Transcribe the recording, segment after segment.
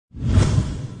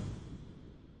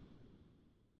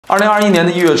2021年的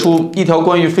1月初，一条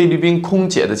关于菲律宾空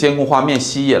姐的监控画面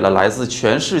吸引了来自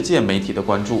全世界媒体的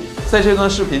关注。在这段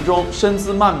视频中，身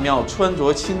姿曼妙、穿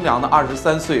着清凉的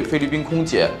23岁菲律宾空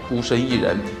姐孤身一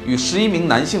人，与11名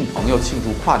男性朋友庆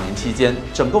祝跨年期间，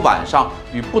整个晚上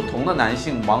与不同的男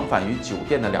性往返于酒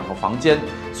店的2个房间，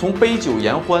从杯酒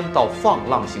言欢到放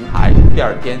浪形骸，第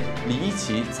二天离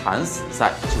奇惨死在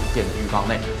酒店的浴缸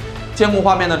内。 监控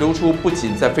画面的流出，不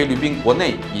仅在菲律宾国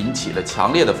内引起了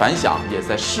强烈的反响，也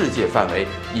在世界范围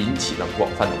引起了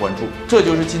广泛的关注。这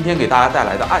就是今天给大家带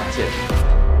来的案件。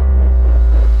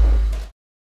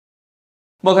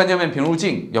莫看镜面平入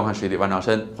镜，要看水底万丈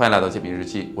深。欢迎来到解密日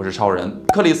记，我是超人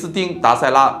克里斯汀·达塞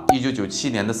拉。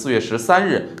1997年的4月13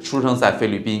日出生在菲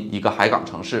律宾一个海港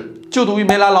城市，就读于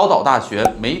梅兰老岛大学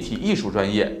媒体艺术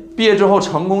专业。 毕业之后，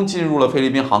成功进入了菲律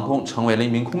宾航空，成为了一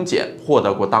名空姐，获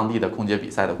得过当地的空姐比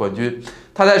赛的冠军。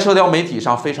她在社交媒体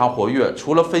上非常活跃，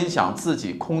除了分享自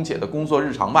己空姐的工作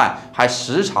日常外，还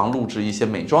时常录制一些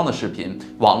美妆的视频，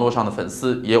网络上的粉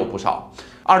丝也有不少。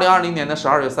2020年的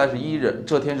12月31日，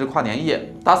这天是跨年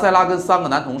夜，达塞拉跟3个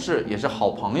男同事也是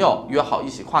好朋友，约好一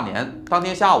起跨年。当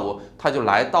天下午，他就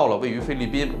来到了位于菲律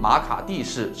宾马卡蒂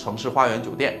市城市花园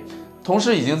酒店。 同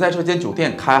事已经在这间酒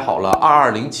店开好了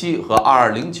2207和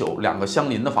22092个相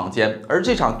邻的房间，而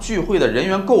这场聚会的人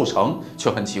员构成却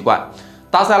很奇怪。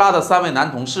达塞拉的3位男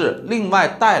同事另外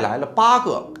带来了8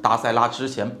个达塞拉之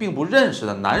前并不认识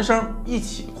的男生一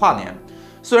起跨年。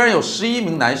虽然有11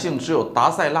名男性，只有达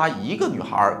塞拉1个女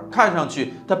孩，看上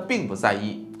去他并不在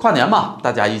意。跨年嘛，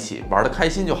大家一起玩得开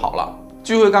心就好了。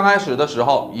 聚会刚开始的时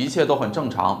候，一切都很正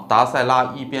常。达塞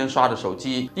拉一边刷着手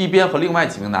机，一边和另外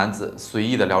几名男子随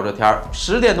意的聊着天。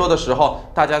10点多的时候，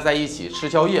大家在一起吃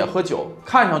宵夜、喝酒，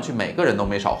看上去每个人都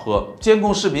没少喝。监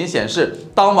控视频显示，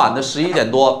当晚的11点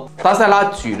多，达塞拉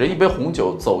举着一杯红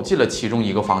酒走进了其中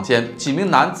一个房间，几名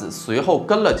男子随后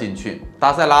跟了进去。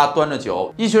达塞拉端着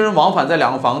酒，一群人往返在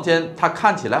2个房间，他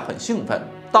看起来很兴奋。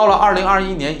 到了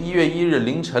2021年1月1日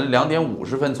凌晨2点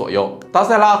50分左右，达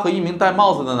塞拉和一名戴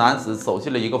帽子的男子走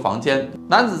进了一个房间，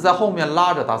男子在后面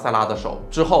拉着达塞拉的手，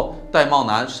之后戴帽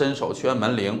男伸手去按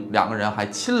门铃，2个人还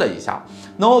亲了一下。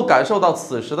能够感受到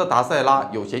此时的达塞拉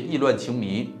有些意乱情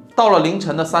迷。到了凌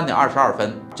晨的3点22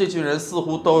分，这群人似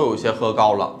乎都有些喝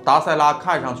高了，达塞拉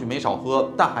看上去没少喝，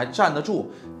但还站得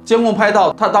住。 监控拍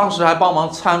到，他当时还帮忙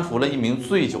搀扶了一名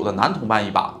醉酒的男同伴一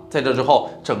把。在这之后，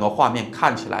整个画面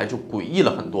看起来就诡异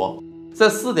了很多。在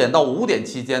4点到5点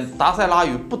期间，达塞拉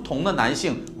与不同的男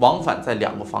性往返在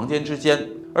2个房间之间。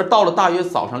而到了大约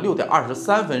早上6点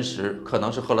23分时，可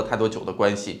能是喝了太多酒的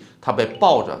关系，他被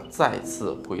抱着再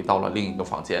次回到了另一个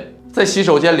房间。在洗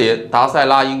手间里，达塞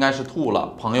拉应该是吐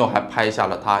了，朋友还拍下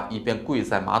了他一边跪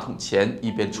在马桶前，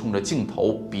一边冲着镜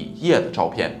头比耶的照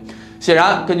片。 显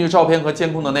然，根据照片和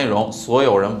监控的内容，所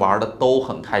有人玩的都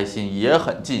很开心，也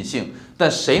很尽兴。但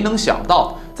谁能想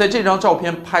到，在这张照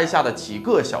片拍下的几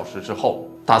个小时之后，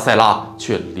达塞拉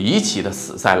却离奇的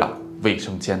死在了卫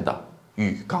生间的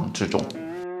浴缸之中。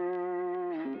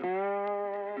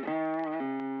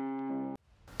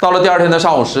到了第2天的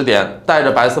上午10点，戴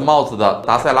着白色帽子的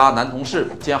达塞拉男同事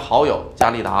兼好友加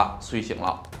利达睡醒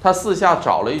了，他四下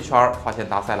找了一圈，发现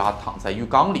达塞拉躺在浴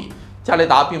缸里。 加雷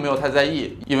达并没有太在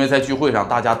意，因为在聚会上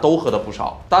大家都喝的不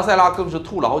少。达塞拉更是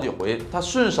吐了好几回，他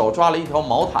顺手抓了一条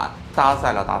毛毯搭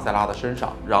在了达塞拉的身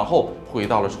上，然后回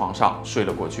到了床上睡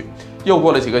了过去。又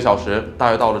过了几个小时，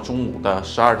大约到了中午的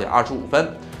12点25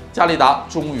分，加利达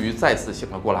终于再次醒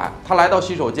了过来。他来到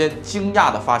洗手间，惊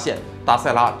讶地发现达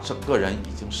塞拉整个人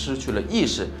已经失去了意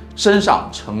识。 身上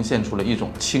呈现出了一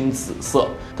种青紫色，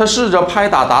他试着拍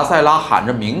打达塞拉，喊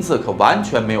着名字，可完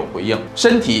全没有回应，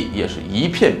身体也是一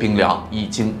片冰凉，已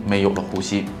经没有了呼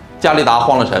吸。加利达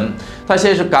慌了神，他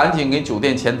先是赶紧给酒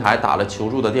店前台打了求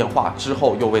助的电话，之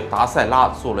后又为达塞拉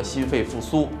做了心肺复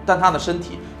苏，但他的身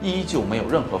体依旧没有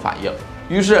任何反应。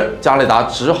于是加利达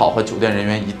只好和酒店人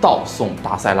员一道送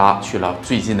达塞拉去了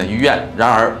最近的医院，然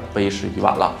而为时已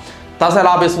晚了。达塞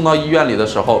拉被送到医院里的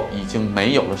时候，已经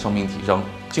没有了生命体征。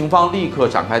 警方立刻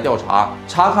展开调查，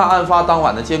查看案发当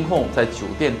晚的监控，在酒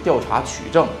店调查取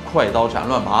证，快刀斩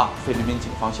乱麻。菲律宾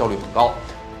警方效率很高。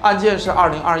案件是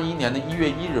2021年的1月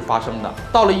1日发生的。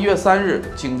到了1月3日，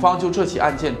警方就这起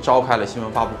案件召开了新闻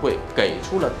发布会，给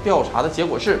出了调查的结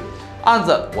果是。 案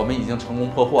子我们已经成功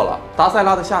破获了。达塞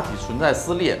拉的下体存在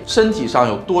撕裂，身体上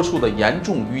有多处的严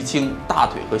重淤青，大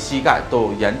腿和膝盖都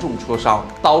有严重挫伤。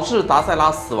导致达塞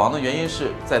拉死亡的原因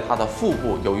是在他的腹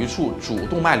部有一处主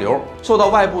动脉瘤，受到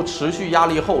外部持续压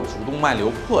力后，主动脉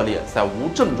瘤破裂，在无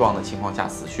症状的情况下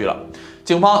死去了。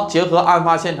警方结合案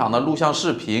发现场的录像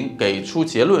视频，给出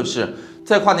结论是。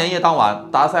在跨年夜当晚，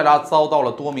达塞拉遭到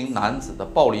了多名男子的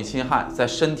暴力侵害，在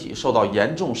身体受到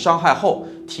严重伤害后，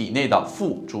体内的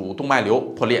腹主动脉瘤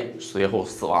破裂，随后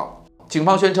死亡。警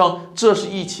方宣称，这是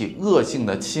一起恶性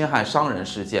的侵害伤人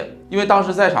事件，因为当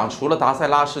时在场除了达塞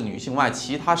拉是女性外，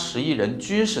其他11人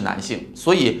均是男性，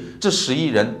所以这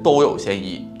11人都有嫌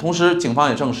疑。同时，警方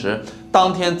也证实，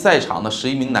当天在场的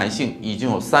11名男性已经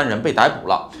有3人被逮捕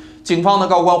了。警方的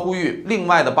高官呼吁，另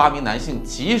外的8名男性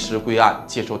及时归案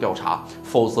接受调查，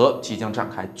否则即将展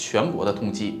开全国的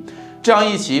通缉。这样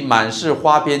一起满是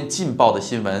花边劲爆的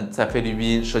新闻，在菲律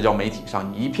宾社交媒体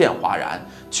上一片哗然，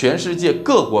全世界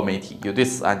各国媒体也对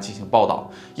此案进行报道。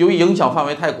由于影响范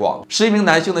围太广，11名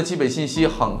男性的基本信息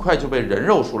很快就被人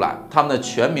肉出来，他们的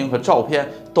全名和照片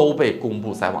都被公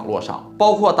布在网络上，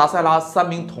包括达塞拉3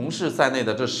名同事在内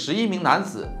的这11名男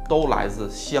子都来自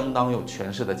相当有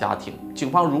权势的家庭。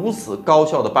警方如此高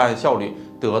效的办案效率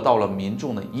得到了民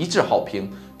众的一致好评，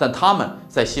但他们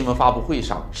在新闻发布会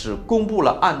上只公布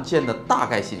了案件的大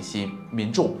概信息，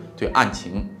民众对案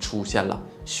情出现了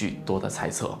许多的猜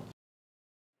测。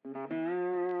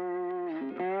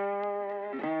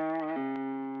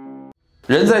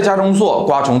人在家中坐，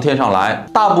瓜从天上来。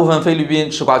大部分菲律宾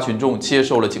吃瓜群众接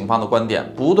受了警方的观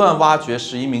点，不断挖掘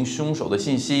11名凶手的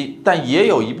信息，但也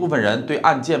有一部分人对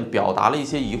案件表达了一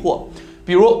些疑惑。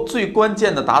比如最关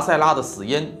键的达塞拉的死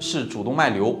因是主动脉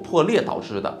瘤破裂导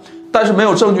致的，但是没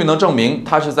有证据能证明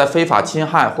他是在非法侵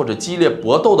害或者激烈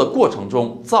搏斗的过程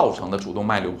中造成的主动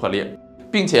脉瘤破裂，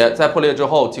并且在破裂之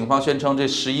后，警方宣称这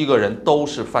11个人都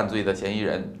是犯罪的嫌疑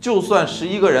人。就算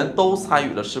11个人都参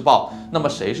与了施暴，那么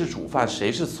谁是主犯，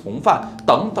谁是从犯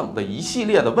等等的一系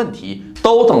列的问题，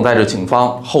都等待着警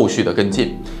方后续的跟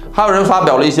进。还有人发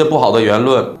表了一些不好的言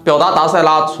论，表达达塞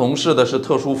拉从事的是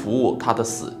特殊服务，他的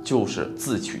死就是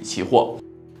自取其祸。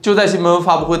就在新闻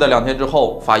发布会的2天之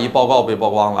后，法医报告被曝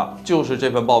光了，就是这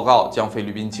份报告将菲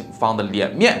律宾警方的脸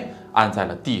面按在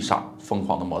了地上，疯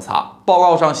狂的摩擦。报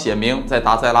告上写明，在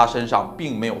达塞拉身上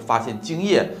并没有发现精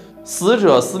液，死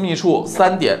者私密处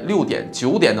3点、6点、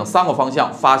9点等3个方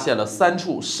向发现了3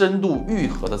处深度愈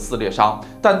合的撕裂伤，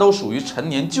但都属于陈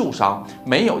年旧伤，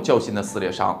没有较新的撕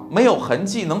裂伤，没有痕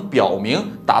迹能表明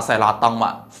达塞拉当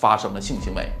晚发生了性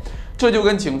行为。这就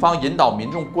跟警方引导民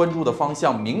众关注的方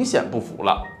向明显不符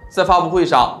了。在发布会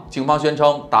上，警方宣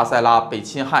称达塞拉被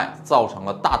侵害，造成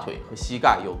了大腿和膝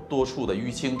盖有多处的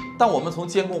淤青，但我们从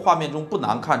监控画面中不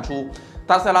难看出，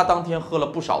达塞拉当天喝了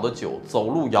不少的酒，走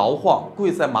路摇晃，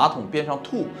跪在马桶边上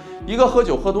吐。一个喝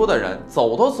酒喝多的人，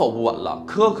走都走不稳了，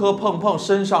磕磕碰碰，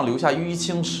身上留下淤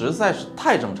青，实在是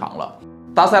太正常了。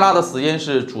达塞拉的死因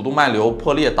是主动脉瘤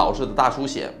破裂导致的大出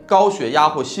血，高血压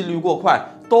或心率过快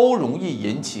都容易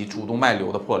引起主动脉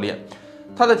瘤的破裂。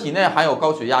他的体内含有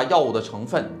高血压药物的成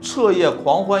分，彻夜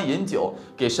狂欢饮酒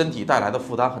给身体带来的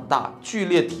负担很大，剧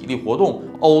烈体力活动、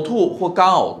呕吐或干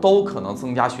呕都可能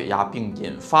增加血压，并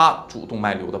引发主动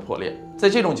脉瘤的破裂。在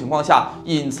这种情况下，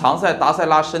隐藏在达塞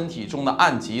拉身体中的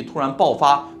案疾突然爆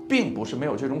发，并不是没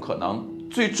有这种可能。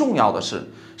最重要的是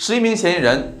，11名嫌疑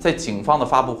人在警方的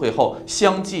发布会后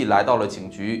相继来到了警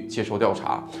局接受调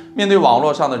查。面对网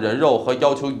络上的人肉和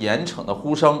要求严惩的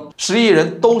呼声，11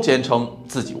人都坚称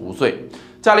自己无罪。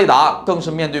加利达更是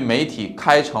面对媒体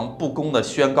开诚布公地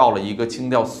宣告了一个惊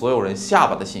掉所有人下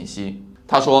巴的信息。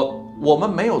他说：“我们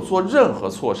没有做任何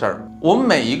错事儿，我们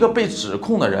每一个被指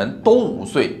控的人都无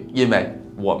罪，因为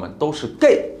我们都是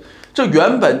gay。”这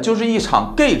原本就是一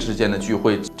场 gay 之间的聚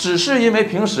会，只是因为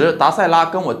平时达塞拉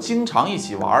跟我经常一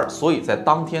起玩，所以在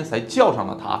当天才叫上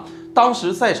了他。当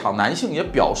时在场男性也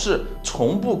表示，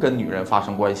从不跟女人发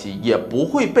生关系，也不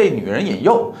会被女人引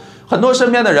诱。很多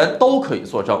身边的人都可以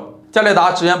作证。加列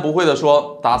达直言不讳地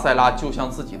说，达塞拉就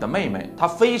像自己的妹妹，他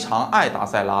非常爱达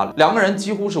塞拉，两个人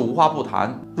几乎是无话不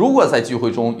谈。如果在聚会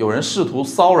中有人试图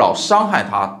骚扰伤害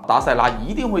他，达塞拉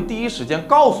一定会第一时间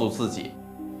告诉自己。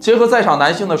结合在场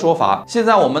男性的说法，现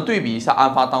在我们对比一下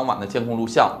案发当晚的监控录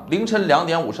像。凌晨2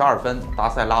点52分，达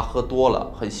塞拉喝多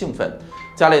了，很兴奋。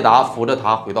加列达扶着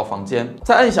他回到房间，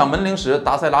在按响门铃时，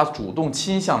达塞拉主动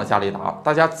亲向了加列达。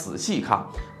大家仔细看，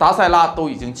达塞拉都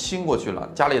已经亲过去了，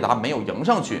加列达没有迎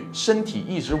上去，身体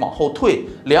一直往后退，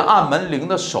连按门铃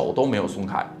的手都没有松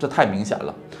开，这太明显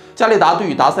了。加列达对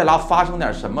于达塞拉发生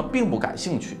点什么并不感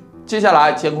兴趣。接下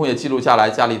来，监控也记录下来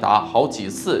加利达好几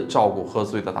次照顾喝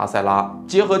醉的达塞拉。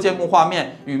结合监控画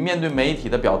面与面对媒体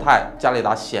的表态，加利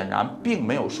达显然并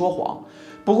没有说谎。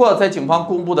不过，在警方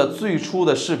公布的最初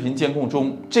的视频监控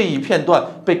中，这一片段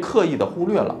被刻意的忽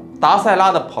略了。达塞拉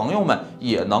的朋友们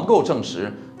也能够证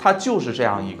实，他就是这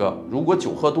样一个，如果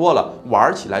酒喝多了，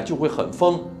玩起来就会很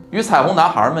疯，与彩虹男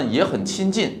孩们也很亲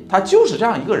近，他就是这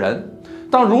样一个人。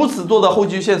当如此多的后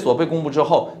续线索被公布之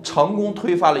后，成功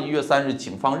推翻了1月3日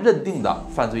警方认定的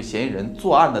犯罪嫌疑人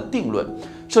作案的定论。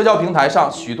社交平台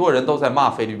上，许多人都在骂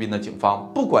菲律宾的警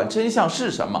方，不管真相是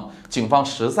什么，警方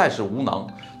实在是无能，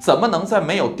怎么能在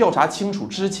没有调查清楚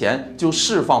之前就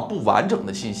释放不完整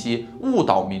的信息，误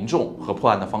导民众和破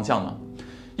案的方向呢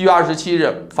？1月27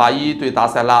日，法医对达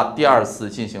塞拉第2次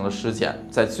进行了尸检，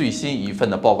在最新一份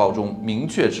的报告中明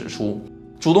确指出，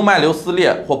主动脉瘤撕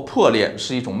裂或破裂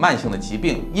是一种慢性的疾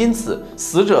病，因此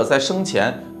死者在生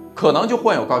前可能就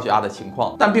患有高血压的情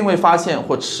况，但并未发现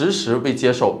或迟迟未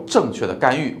接受正确的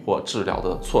干预或治疗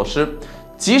的措施。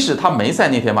即使他没在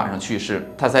那天晚上去世，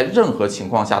他在任何情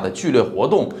况下的剧烈活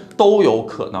动都有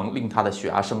可能令他的血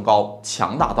压升高，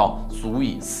强大到足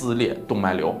以撕裂动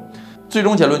脉瘤。最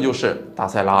终结论就是达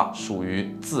塞拉属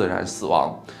于自然死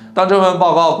亡。当这份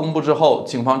报告公布之后，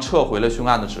警方撤回了凶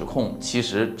案的指控。其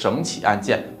实整起案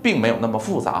件并没有那么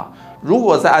复杂。如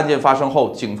果在案件发生后，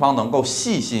警方能够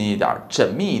细心一点、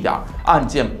缜密一点，案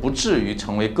件不至于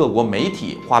成为各国媒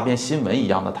体花边新闻一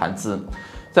样的谈资。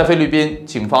在菲律宾，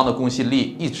警方的公信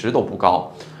力一直都不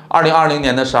高。2020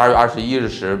年的12月21日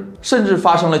时，甚至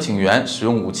发生了警员使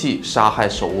用武器杀害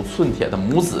手无寸铁的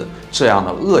母子这样的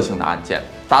恶性的案件。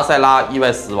达塞拉意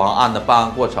外死亡案的办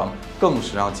案过程，更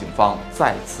是让警方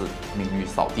再次名誉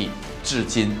扫地，至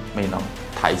今没能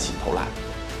抬起头来。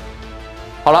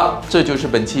好了，这就是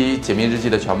本期解密日记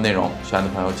的全部内容。喜欢的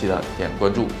朋友记得点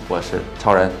关注，我是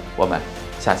超人，我们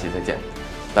下期再见，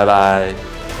拜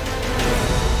拜。